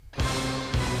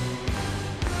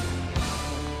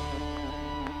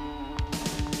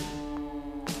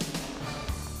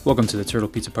Welcome to the Turtle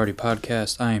Pizza Party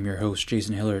podcast. I am your host,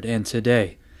 Jason Hillard, and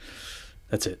today,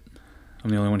 that's it. I'm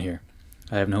the only one here.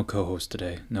 I have no co-host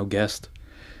today, no guest,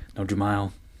 no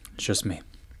Jamal. It's just me.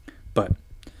 But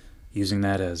using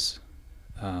that as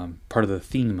part of the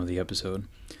theme of the episode,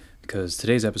 because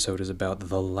today's episode is about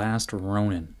The Last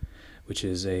Ronin, which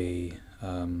is a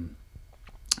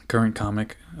current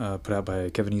comic put out by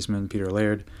Kevin Eastman, Peter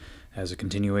Laird, as a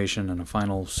continuation and a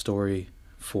final story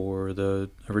for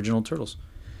the original Turtles.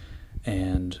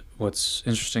 And what's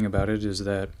interesting about it is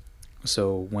that,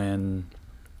 so when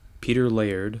Peter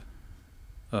Laird,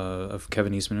 of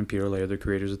Kevin Eastman and Peter Laird, the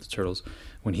creators of the Turtles,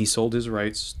 when he sold his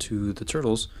rights to the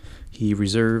Turtles, he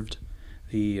reserved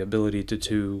the ability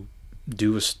to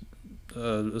do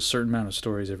a certain amount of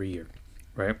stories every year,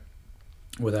 right?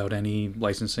 Without any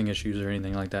licensing issues or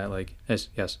anything like that. Like,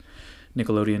 yes,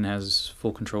 Nickelodeon has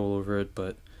full control over it,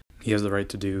 but he has the right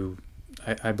to do,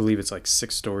 I believe it's like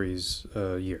 6 stories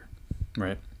a year,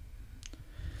 right?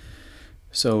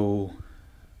 So,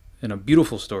 in a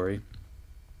beautiful story,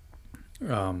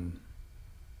 the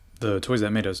Toys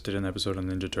That Made Us did an episode on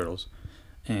Ninja Turtles,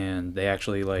 and they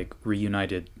actually like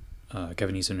reunited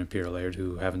Kevin Eastman and Peter Laird,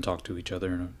 who haven't talked to each other,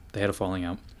 and they had a falling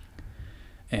out,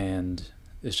 and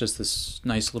it's just this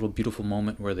nice little beautiful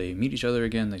moment where they meet each other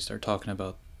again. They start talking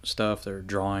about stuff. They're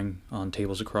drawing on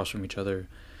tables across from each other,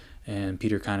 and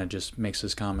Peter kind of just makes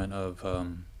this comment of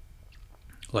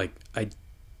like,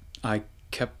 I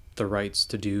kept the rights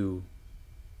to do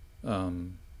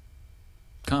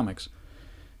comics,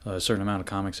 a certain amount of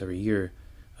comics every year,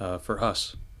 for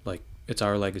us. Like, it's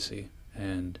our legacy,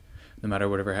 and no matter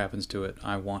whatever happens to it,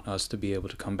 I want us to be able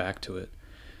to come back to it.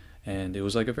 And it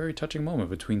was like a very touching moment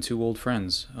between two old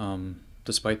friends,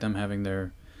 despite them having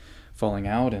their falling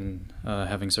out and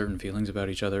having certain feelings about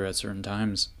each other at certain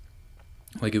times.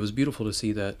 Like, it was beautiful to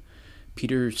see that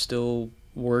Peter's still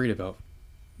worried about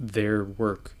their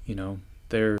work, you know,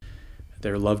 their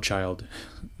love child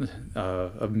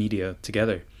of media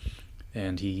together.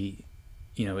 And he,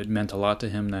 you know, it meant a lot to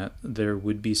him that there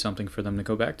would be something for them to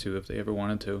go back to if they ever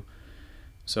wanted to.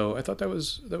 So I thought that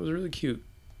was really cute.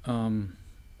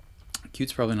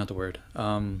 Cute's probably not the word.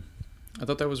 I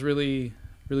thought that was really,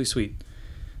 really sweet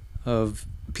of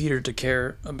Peter to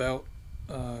care about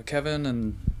Kevin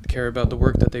and care about the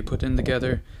work that they put in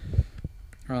together.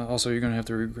 Also, you're gonna have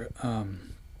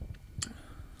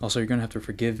to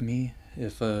forgive me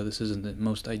if this isn't the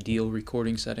most ideal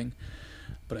recording setting,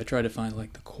 but I try to find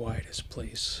like the quietest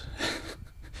place.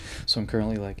 So I'm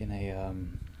currently like in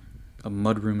a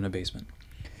mud room in a basement.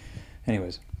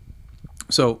 Anyways,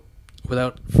 so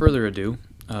without further ado,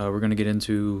 we're going to get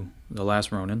into The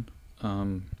Last Ronin,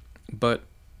 but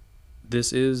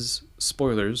this is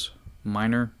spoilers,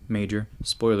 minor, major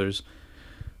spoilers,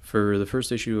 for the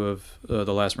first issue of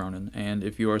The Last Ronin. And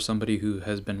if you are somebody who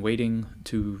has been waiting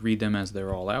to read them as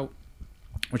they're all out,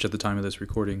 which at the time of this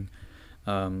recording,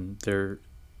 there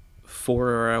 4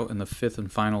 are out, and the 5th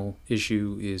and final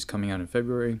issue is coming out in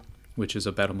February, which is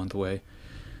about a month away.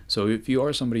 So if you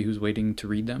are somebody who's waiting to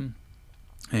read them,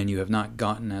 and you have not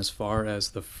gotten as far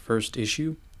as the first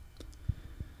issue,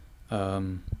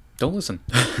 don't listen.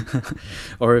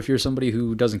 Or if you're somebody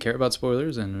who doesn't care about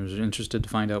spoilers and is interested to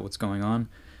find out what's going on,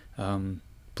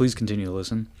 please continue to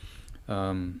listen.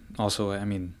 Also, I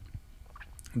mean,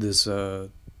 this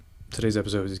today's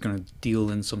episode is going to deal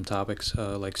in some topics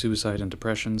like suicide and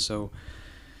depression, so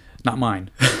not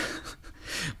mine,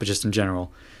 but just in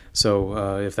general.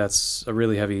 So if that's a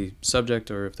really heavy subject,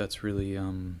 or if that's really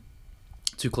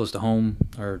too close to home,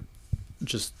 or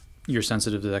just you're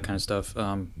sensitive to that kind of stuff,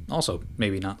 also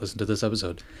maybe not listen to this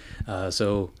episode.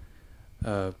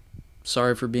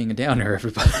 Sorry for being a downer,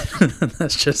 everybody.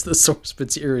 That's just the source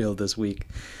material this week.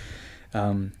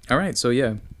 All right, so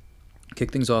yeah,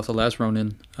 kick things off. The Last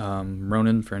Ronin.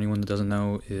 Ronin, for anyone that doesn't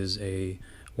know, is a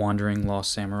wandering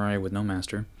lost samurai with no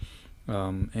master,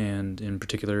 and in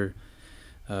particular,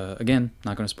 again,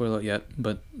 not going to spoil it yet,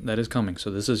 but that is coming. So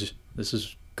this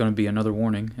is going to be another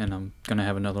warning, and I'm going to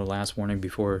have another last warning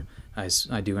before I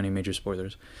do any major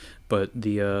spoilers. But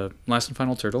the last and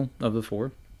final turtle of the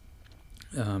 4,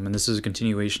 and this is a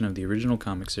continuation of the original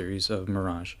comic series of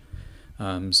Mirage.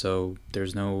 So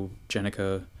there's no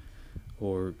Jennika,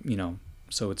 or, you know,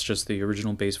 so it's just the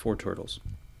original base 4 turtles.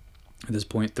 At this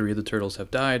point, 3 of the turtles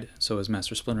have died, so has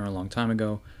Master Splinter a long time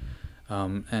ago.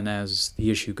 And as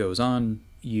the issue goes on,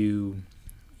 you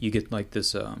get like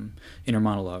this inner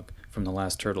monologue from the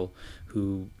last turtle,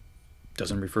 who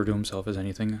doesn't refer to himself as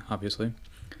anything, obviously,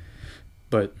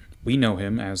 but we know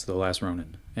him as the Last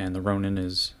Ronin, and the Ronin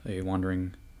is a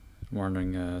wandering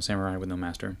samurai with no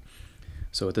master.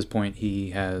 So at this point,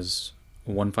 he has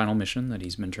one final mission that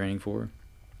he's been training for,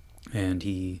 and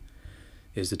he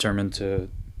is determined to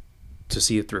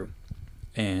see it through.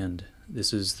 And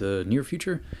this is the near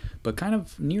future, but kind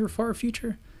of near far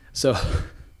future. So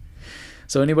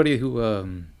so anybody who's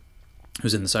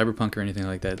in the cyberpunk or anything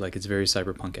like that, like it's very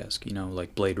cyberpunk-esque, you know,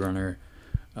 like Blade Runner,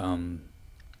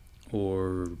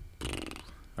 or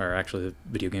actually the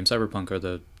video game Cyberpunk or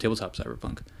the tabletop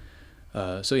Cyberpunk.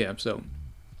 So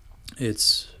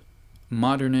it's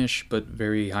modernish but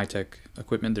very high-tech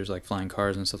equipment. There's like flying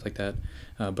cars and stuff like that,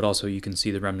 but also you can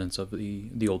see the remnants of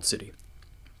the old city.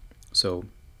 So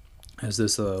as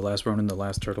this last Ronin, the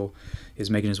last turtle, is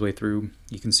making his way through,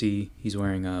 you can see he's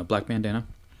wearing a black bandana.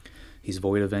 He's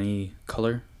void of any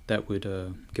color that would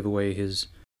give away his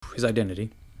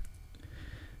identity.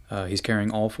 He's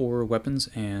carrying all 4 weapons,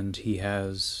 and he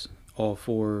has all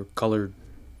 4 colored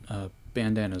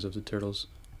bandanas of the turtles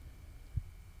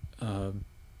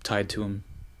tied to him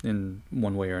in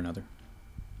one way or another.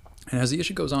 And as the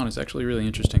issue goes on, it's actually really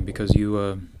interesting because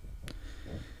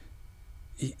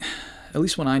at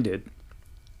least when I did,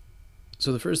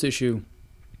 so the first issue,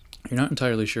 you're not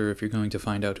entirely sure if you're going to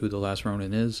find out who the last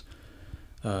Ronin is.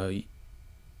 So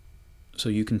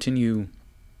you continue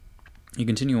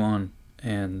on,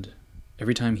 and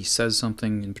every time he says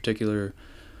something in particular,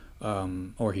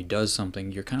 or he does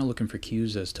something, you're kind of looking for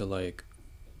cues as to like,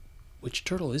 which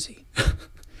turtle is he?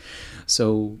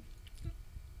 So,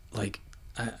 like,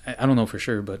 I don't know for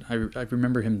sure, but I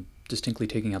remember him distinctly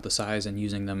taking out the sais and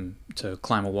using them to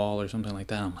climb a wall or something like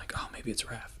that. I'm like, oh, maybe it's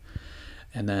Raph.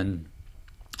 And then,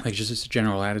 like, just his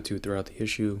general attitude throughout the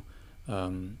issue,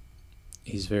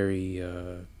 he's very,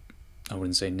 I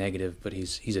wouldn't say negative, but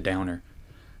he's a downer,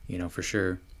 you know, for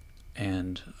sure.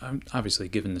 And obviously,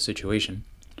 given the situation,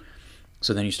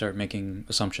 so then you start making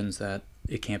assumptions that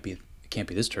it can't be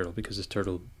this turtle because this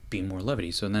turtle being more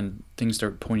levity. So then things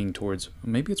start pointing towards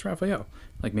maybe it's Raphael.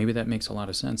 Like maybe that makes a lot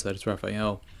of sense that it's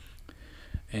Raphael,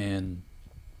 and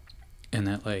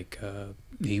that like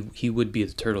he would be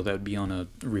the turtle that would be on a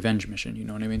revenge mission. You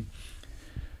know what I mean?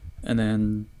 And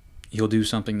then he'll do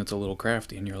something that's a little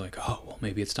crafty, and you're like, oh, well,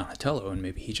 maybe it's Donatello, and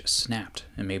maybe he just snapped,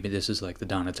 and maybe this is like the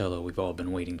Donatello we've all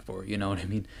been waiting for. You know what I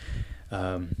mean?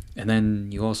 And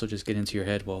then you also just get into your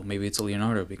head, well, maybe it's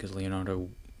Leonardo, because Leonardo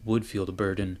would feel the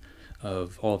burden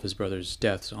of all of his brothers'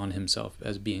 deaths on himself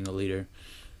as being a leader.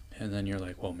 And then you're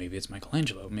like, well, maybe it's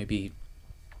Michelangelo. Maybe,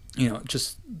 you know,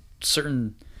 just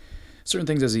certain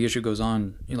things as the issue goes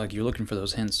on, you're looking for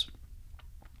those hints.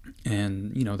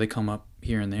 And, you know, they come up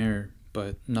here and there,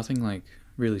 but nothing like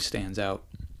really stands out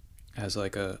as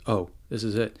like oh, this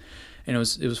is it. And it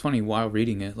was funny while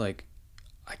reading it, like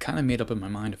I kind of made up in my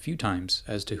mind a few times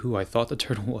as to who I thought the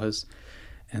turtle was,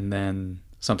 and then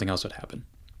something else would happen.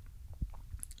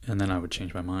 And then I would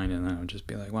change my mind, and then I would just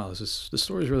be like, wow, the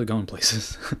story is really going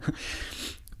places.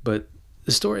 But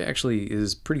the story actually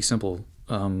is pretty simple,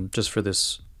 just for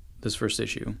this first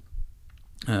issue.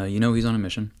 You know he's on a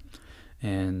mission,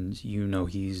 and you know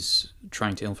he's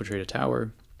trying to infiltrate a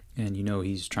tower, and you know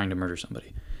he's trying to murder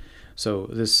somebody. So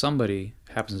this somebody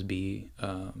happens to be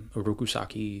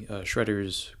Orokusaki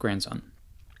Shredder's grandson,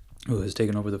 who has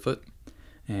taken over the Foot,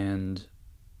 and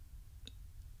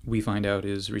we find out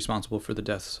is responsible for the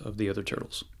deaths of the other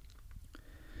turtles.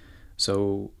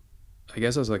 So I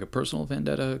guess as like a personal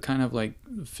vendetta, kind of like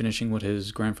finishing what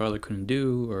his grandfather couldn't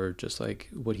do, or just like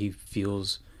what he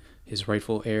feels his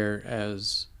rightful heir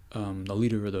as the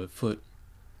leader of the Foot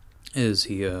is,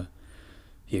 he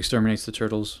exterminates the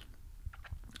turtles,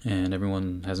 and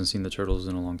everyone hasn't seen the turtles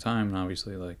in a long time, and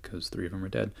obviously, like, because 3 of them are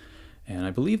dead, and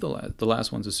I believe the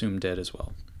last one's assumed dead as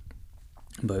well.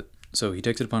 But so he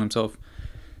takes it upon himself,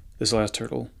 this last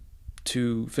turtle,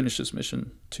 to finish this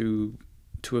mission, to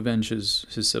avenge his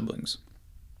siblings.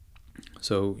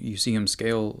 So you see him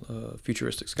scale a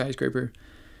futuristic skyscraper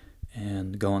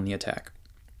and go on the attack.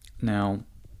 Now,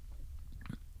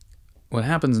 what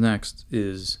happens next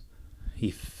is he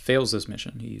fails this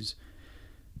mission. He's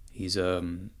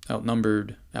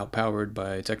outnumbered, outpowered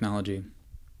by technology,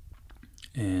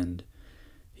 and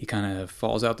he kind of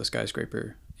falls out the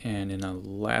skyscraper, and in a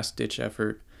last-ditch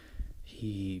effort,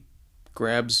 he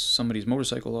grabs somebody's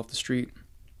motorcycle off the street,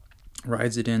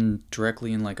 rides it in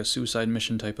directly in like a suicide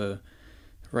mission type of,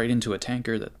 right into a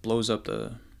tanker that blows up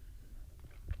the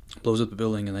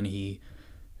building, and then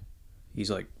he's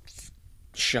like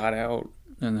shot out,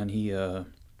 and then he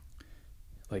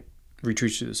like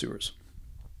retreats to the sewers.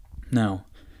 Now,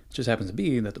 it just happens to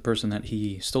be that the person that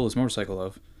he stole his motorcycle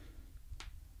of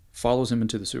follows him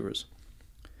into the sewers.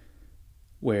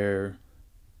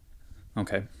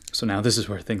 Okay, so now this is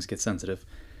where things get sensitive.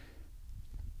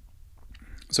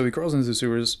 So he crawls into the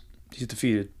sewers, he's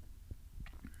defeated.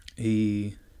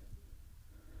 He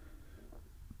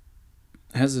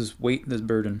has this weight, this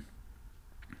burden,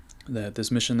 that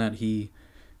this mission that he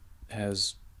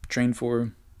has trained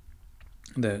for,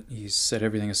 that he's set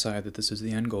everything aside, that this is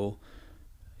the end goal,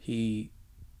 he's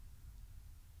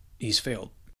failed.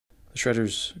 The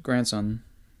Shredder's grandson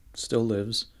still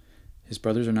lives. His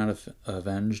brothers are not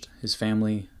avenged. His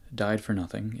family died for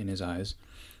nothing in his eyes.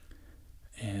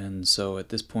 And so at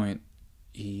this point,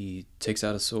 he takes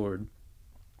out a sword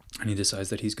and he decides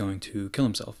that he's going to kill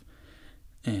himself.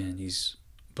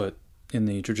 But in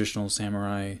the traditional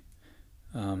samurai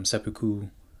seppuku,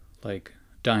 like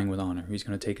dying with honor, he's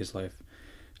going to take his life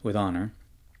with honor.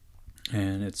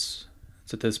 And it's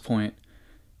at this point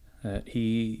that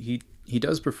he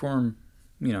does perform,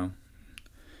 the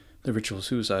ritual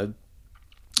suicide,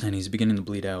 and he's beginning to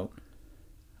bleed out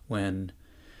when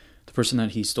the person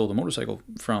that he stole the motorcycle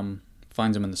from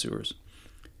finds him in the sewers.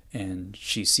 And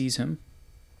she sees him,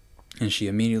 and she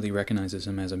immediately recognizes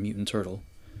him as a mutant turtle,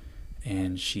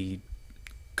 and she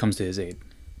comes to his aid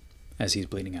as he's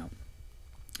bleeding out.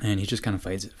 And he just kind of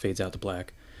fades out to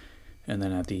black. And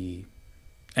then at the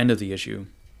end of the issue,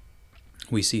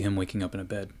 we see him waking up in a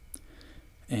bed,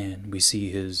 and we see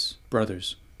his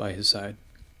brothers by his side.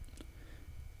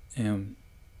 And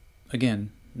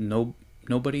again,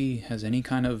 nobody has any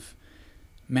kind of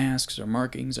masks or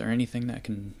markings or anything that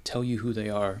can tell you who they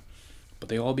are, but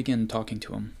they all begin talking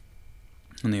to him,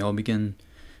 and they all begin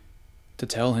to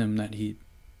tell him that he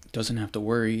doesn't have to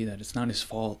worry, that it's not his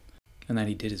fault, and that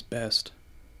he did his best.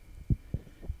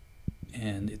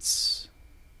 And it's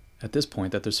at this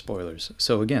point that there's spoilers.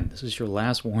 So again, this is your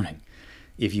last warning.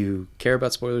 If you care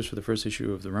about spoilers for the first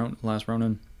issue of the Last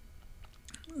Ronin,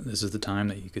 this is the time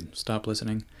that you could stop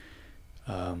listening.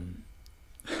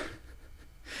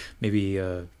 Maybe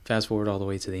fast forward all the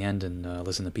way to the end and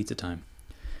listen to Pizza Time.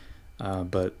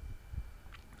 But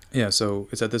yeah, so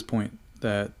it's at this point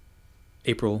that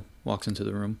April walks into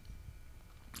the room,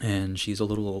 and she's a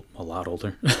lot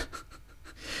older.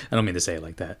 I don't mean to say it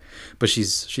like that, but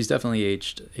she's definitely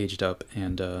aged up,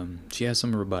 and she has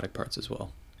some robotic parts as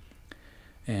well.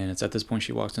 And it's at this point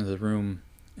she walks into the room,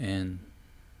 and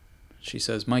she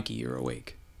says, "Mikey, you're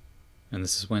awake." And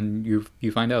this is when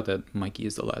you find out that Mikey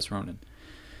is the last Ronin.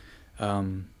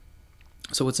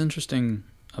 So what's interesting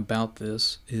about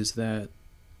this is that,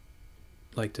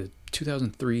 like, the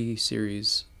 2003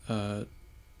 series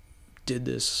did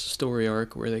this story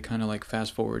arc where they kind of like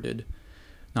fast forwarded,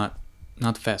 not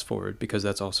fast forward, because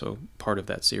that's also part of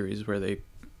that series where they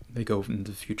go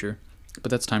into the future,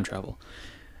 but that's time travel.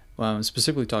 What I'm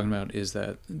specifically talking about is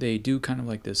that they do kind of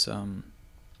like this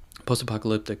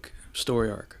post-apocalyptic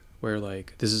story arc where,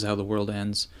 like, this is how the world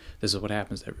ends, this is what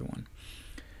happens to everyone.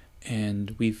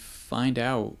 And we find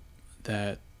out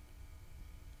that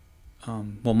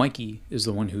Mikey is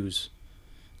the one who's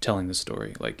telling the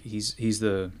story. Like, he's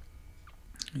the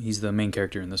main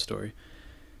character in the story.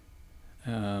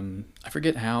 I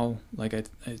forget how, like,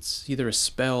 it's either a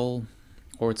spell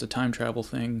or it's a time travel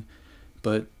thing,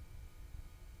 but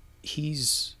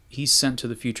he's sent to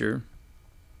the future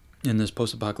in this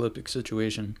post-apocalyptic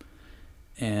situation,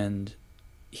 and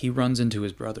he runs into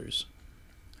his brothers,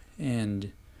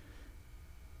 and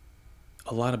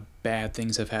a lot of bad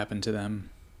things have happened to them.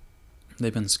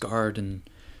 They've been scarred, and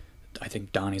I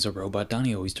think Donnie's a robot.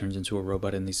 Donnie always turns into a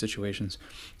robot in these situations,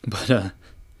 but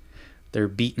they're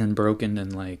beaten and broken,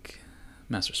 and, like,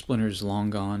 Master Splinter's long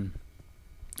gone.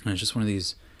 And it's just one of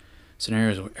these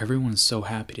scenarios where everyone's so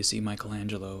happy to see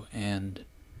Michelangelo, and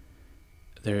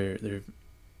they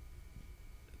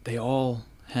all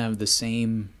have the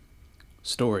same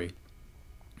story,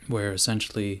 where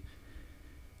essentially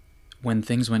when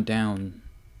things went down,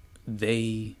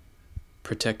 they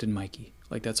protected Mikey.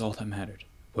 Like, that's all that mattered,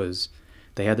 was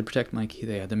they had to protect Mikey.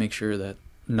 They had to make sure that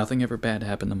nothing ever bad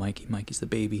happened to Mikey. Mikey's the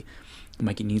baby.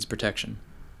 Mikey needs protection.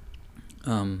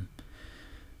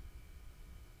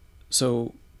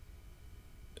 So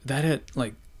that had,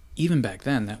 like, even back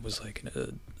then, that was like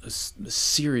a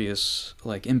serious,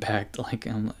 like, impact. Like,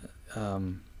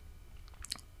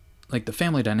 like, the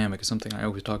family dynamic is something I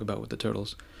always talk about with the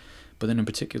Turtles, but then in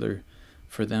particular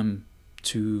for them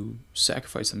to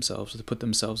sacrifice themselves, to put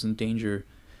themselves in danger,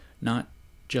 not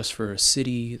just for a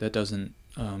city that doesn't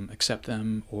accept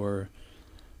them, or,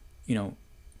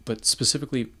 but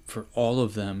specifically for all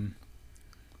of them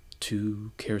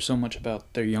to care so much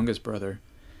about their youngest brother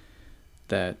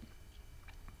that,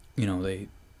 they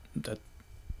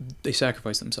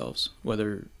sacrifice themselves,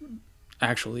 whether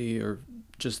actually or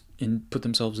just put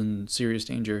themselves in serious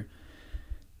danger.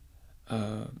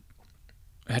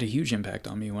 Had a huge impact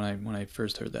on me when I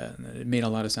first heard that. It made a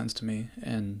lot of sense to me.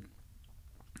 And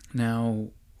now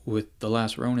with The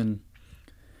Last Ronin,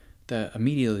 that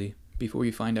immediately before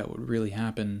you find out what really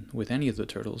happened with any of the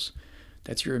turtles,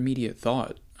 that's your immediate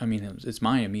thought. I mean, it's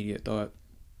my immediate thought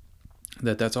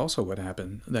that that's also what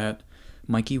happened, that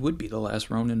Mikey would be the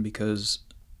last Ronin, because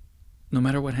no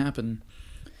matter what happened,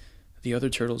 the other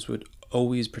turtles would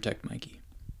always protect Mikey.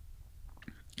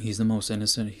 He's the most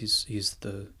innocent. He's just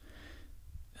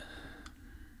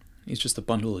a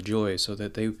bundle of joy, so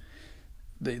that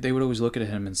they would always look at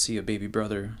him and see a baby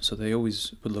brother, so they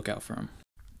always would look out for him.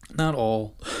 Not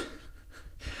all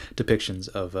depictions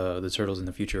of the turtles in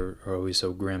the future are always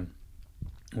so grim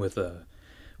with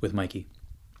Mikey.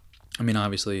 I mean,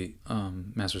 obviously,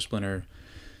 Master Splinter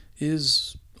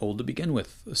is old to begin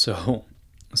with, so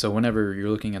whenever you're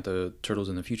looking at the turtles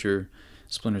in the future,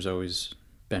 Splinter's always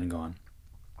been gone.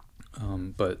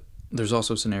 But there's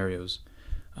also scenarios,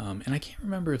 and I can't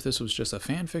remember if this was just a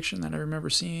fan fiction that I remember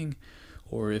seeing,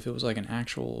 or if it was like an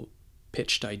actual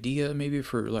pitched idea, maybe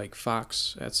for like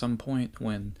Fox at some point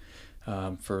when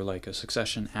for like a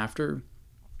succession after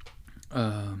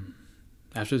the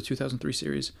 2003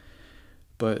 series.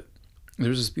 But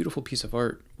there's this beautiful piece of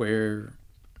art where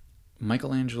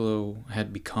Michelangelo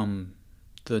had become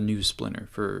the new Splinter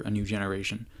for a new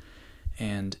generation,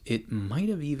 and it might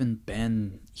have even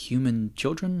been human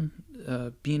children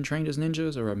being trained as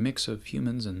ninjas, or a mix of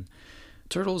humans and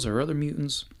turtles or other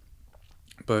mutants.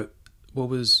 But what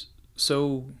was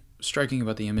so striking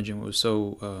about the image, and what was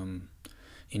so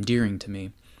endearing to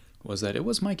me, was that it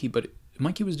was Mikey, but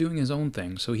Mikey was doing his own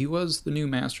thing. So he was the new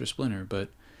Master Splinter, but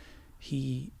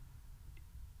he,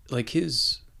 like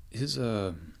his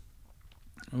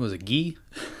what was it, gi?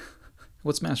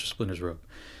 What's Master Splinter's robe?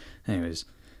 Anyways,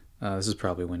 this is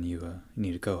probably when you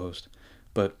need a co-host.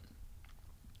 But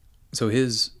so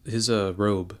his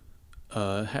robe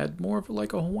had more of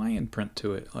like a Hawaiian print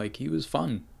to it. Like, he was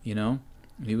fun, you know?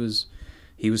 He was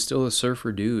still a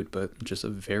surfer dude, but just a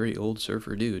very old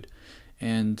surfer dude.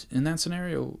 And in that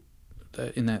scenario,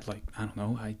 in that, like, I don't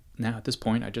know, now at this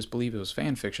point I just believe it was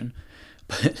fan fiction,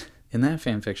 but in that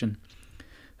fan fiction,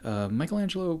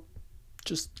 Michelangelo,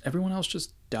 just everyone else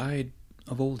just died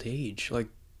of old age. Like,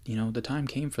 you know, the time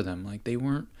came for them. Like,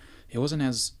 it wasn't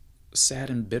as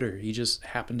sad and bitter. He just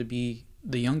happened to be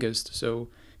the youngest, so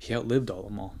he outlived all of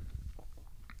them all.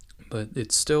 But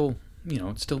it's still, you know,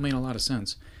 it still made a lot of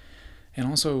sense. And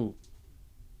also,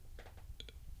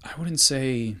 I wouldn't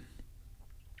say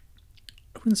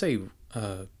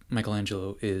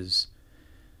Michelangelo is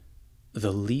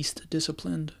the least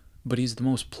disciplined, but he's the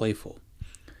most playful.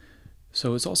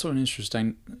 So it's also an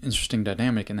interesting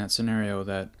dynamic in that scenario,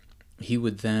 that he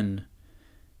would then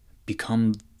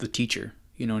become the teacher.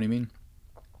 You know what I mean?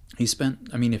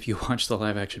 If you watch the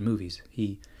live action movies,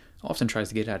 he often tries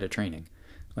to get out of training.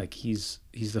 Like, he's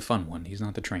the fun one. He's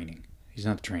not the training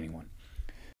one.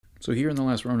 So here in The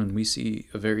Last Ronin, we see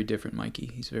a very different Mikey.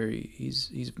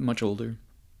 He's much older.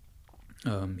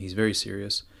 He's very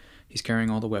serious. He's carrying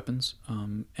all the weapons.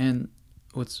 And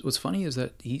what's funny is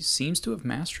that he seems to have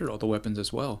mastered all the weapons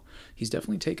as well. He's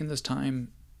definitely taken this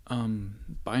time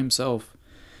by himself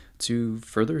to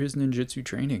further his ninjutsu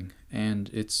training, and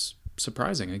it's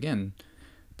surprising again.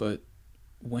 But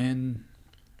when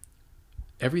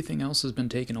everything else has been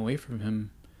taken away from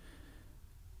him,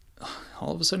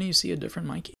 all of a sudden you see a different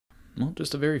Mikey. Well,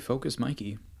 just a very focused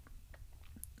Mikey.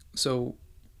 So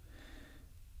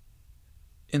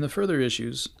in the further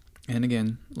issues, and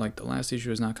again, like, the last issue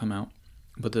has not come out,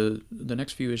 but the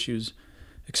next few issues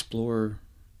explore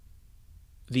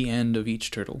the end of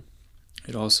each turtle.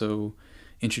 It also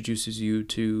introduces you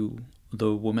to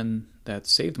the woman that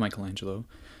saved Michelangelo,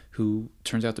 who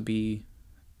turns out to be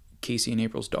Casey and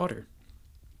April's daughter.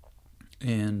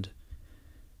 And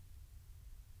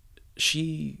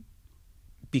she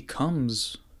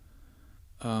becomes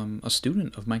a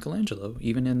student of Michelangelo,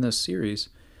 even in this series.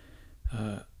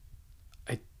 I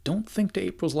don't think to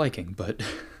April's liking, but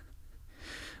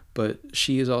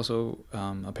she is also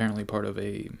apparently part of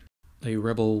a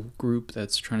rebel group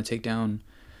that's trying to take down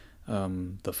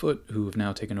the Foot, who have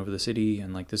now taken over the city.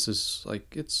 And like, this is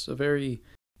like, it's a very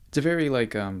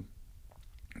like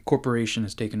corporation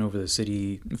has taken over the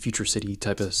city, future city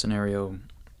type of scenario.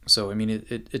 So I mean,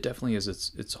 it definitely is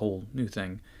its whole new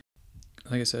thing.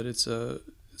 Like I said, it's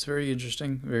very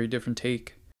interesting, very different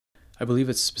take. I believe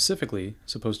it's specifically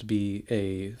supposed to be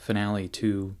a finale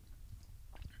to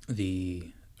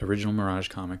the original Mirage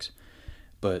comics,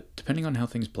 but depending on how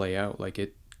things play out, like,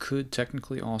 it could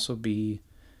technically also be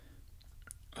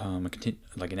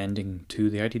like an ending to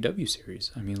the IDW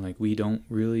series. I mean, like, we don't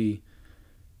really,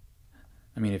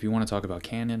 I mean, if you want to talk about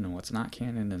canon and what's not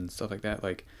canon and stuff like that,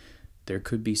 like, there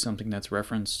could be something that's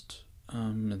referenced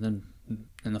and then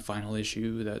in the final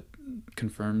issue that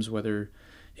confirms whether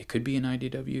It could be an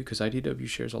IDW, because IDW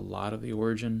shares a lot of the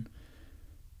origin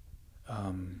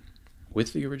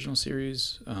with the original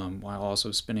series, while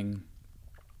also spinning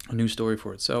a new story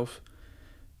for itself.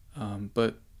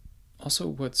 But also,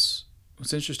 what's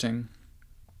interesting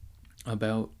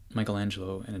about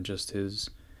Michelangelo and just his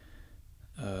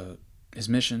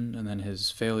mission, and then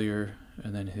his failure,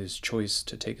 and then his choice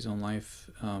to take his own life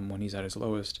when he's at his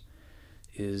lowest,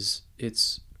 is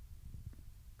it's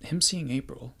him seeing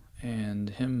April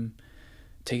and him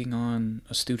taking on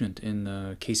a student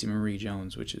in Casey Marie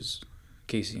Jones, which is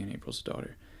Casey and April's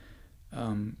daughter.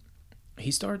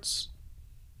 He starts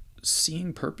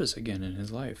seeing purpose again in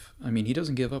his life. I mean, he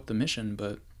doesn't give up the mission,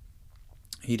 but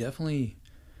he definitely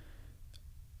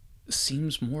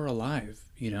seems more alive,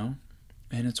 you know?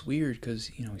 And it's weird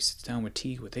because, you know, he sits down with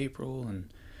Teague, with April,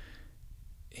 and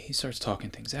he starts talking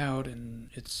things out, and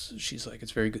she's like,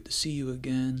 it's very good to see you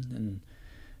again, and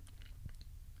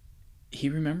he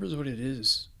remembers what it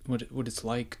is, what it's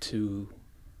like to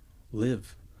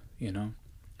live, you know?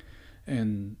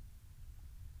 And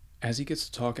as he gets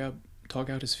to talk out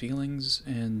his feelings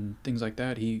and things like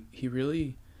that, he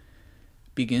really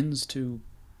begins to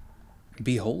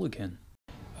be whole again.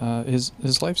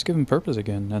 His life's given purpose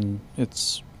again, and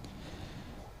it's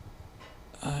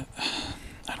I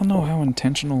don't know how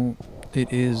intentional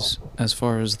it is as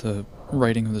far as the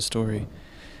writing of the story,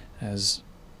 as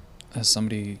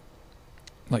somebody,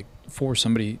 like, for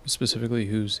somebody specifically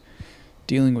who's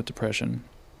dealing with depression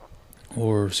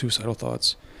or suicidal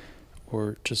thoughts,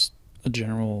 or just a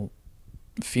general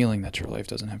feeling that your life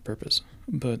doesn't have purpose.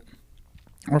 But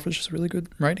or if it's just really good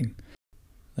writing.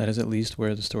 That is at least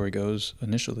where the story goes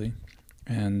initially.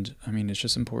 And I mean, it's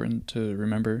just important to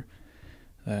remember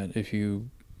that if you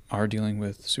are dealing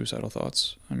with suicidal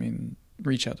thoughts, I mean,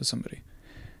 reach out to somebody,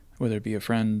 whether it be a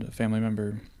friend, a family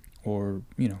member, or,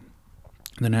 you know,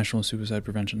 the National Suicide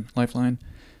Prevention Lifeline,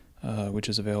 which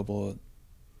is available at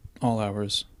all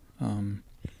hours. I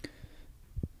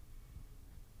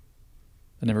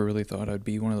never really thought I'd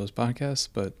be one of those podcasts,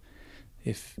 but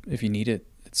if you need it,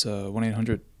 it's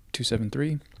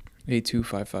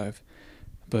 1-800-273-8255.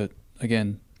 But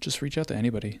again, just reach out to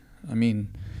anybody. I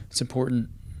mean, it's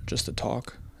important just to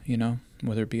talk, you know,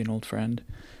 whether it be an old friend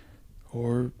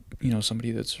or, you know,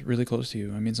 somebody that's really close to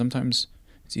you. I mean, sometimes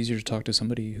it's easier to talk to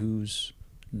somebody who's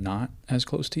not as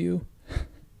close to you,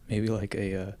 maybe like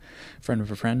a friend of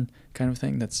a friend kind of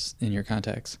thing that's in your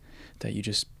contacts, that you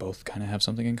just both kind of have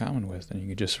something in common with, and you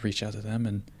can just reach out to them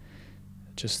and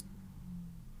just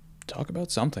talk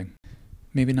about something.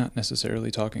 Maybe not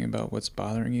necessarily talking about what's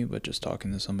bothering you, but just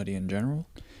talking to somebody in general,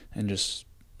 and just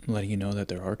letting you know that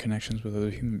there are connections with other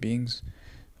human beings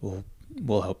will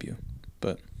help you.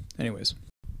 But anyways,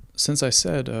 since I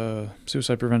said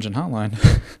Suicide Prevention Hotline,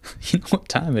 you know what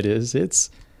time it is. It's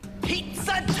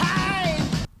pizza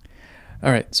time!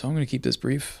 Alright, so I'm going to keep this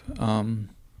brief. I'm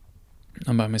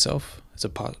by myself. It's a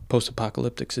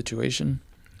post-apocalyptic situation,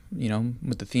 you know,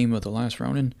 with the theme of The Last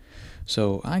Ronin.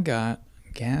 So I got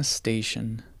gas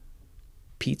station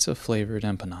pizza-flavored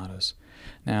empanadas.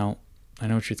 Now, I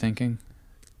know what you're thinking.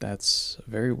 That's a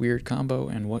very weird combo,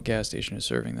 and what gas station is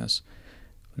serving this?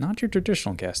 Not your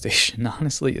traditional gas station.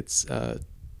 Honestly, it's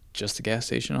just a gas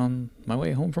station on my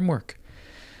way home from work.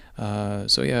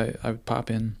 So yeah, I would pop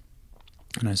in,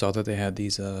 and I saw that they had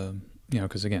these, you know,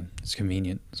 because again, it's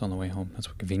convenient. It's on the way home. That's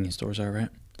what convenience stores are, right?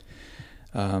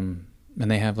 And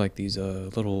they have like these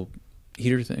little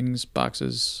heater things,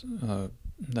 boxes,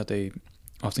 that they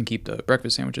often keep the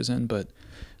breakfast sandwiches in, but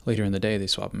later in the day they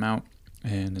swap them out,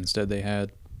 and instead they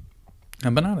had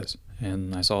empanadas.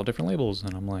 And I saw different labels,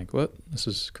 and I'm like, what? This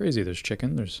is crazy. There's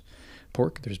chicken, there's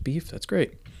pork, there's beef. That's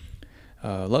great.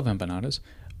 Love empanadas.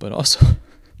 But also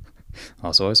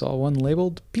I saw one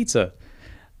labeled pizza.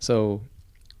 So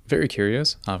very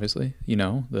curious, obviously, you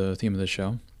know, the theme of the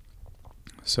show.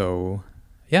 So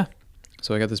yeah,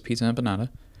 so I got this pizza empanada.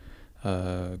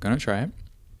 Gonna try it,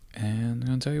 and I'm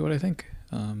gonna tell you what I think.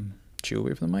 Chew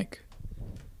away from the mic.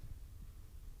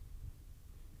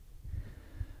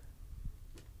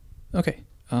 Okay,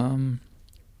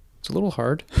 it's a little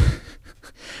hard.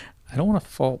 I don't want to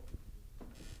fault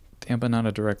the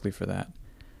empanada directly for that.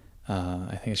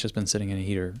 I think it's just been sitting in a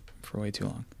heater for way too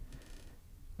long.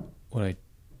 What I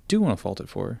do want to fault it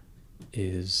for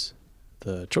is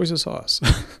the choice of sauce.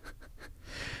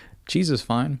 Cheese is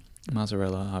fine,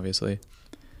 mozzarella obviously,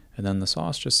 and then the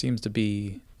sauce just seems to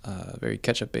be very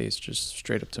ketchup based, just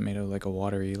straight up tomato, like a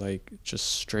watery, like just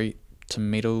straight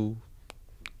tomato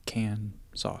can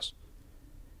sauce.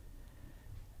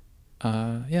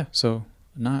 Yeah, so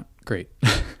not great.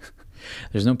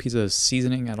 There's no pizza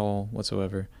seasoning at all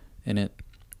whatsoever in it.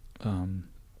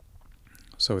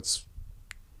 So it's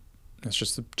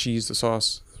just the cheese, the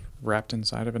sauce wrapped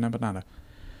inside of an empanada.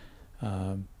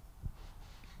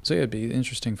 So yeah, it'd be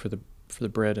interesting for the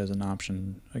bread as an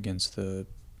option against the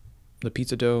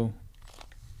pizza dough,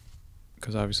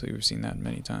 because obviously we've seen that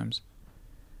many times.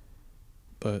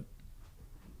 But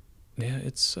yeah,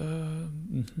 it's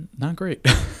not great.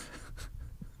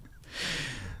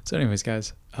 So anyways,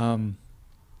 guys,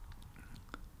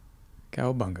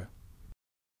 cowabunga.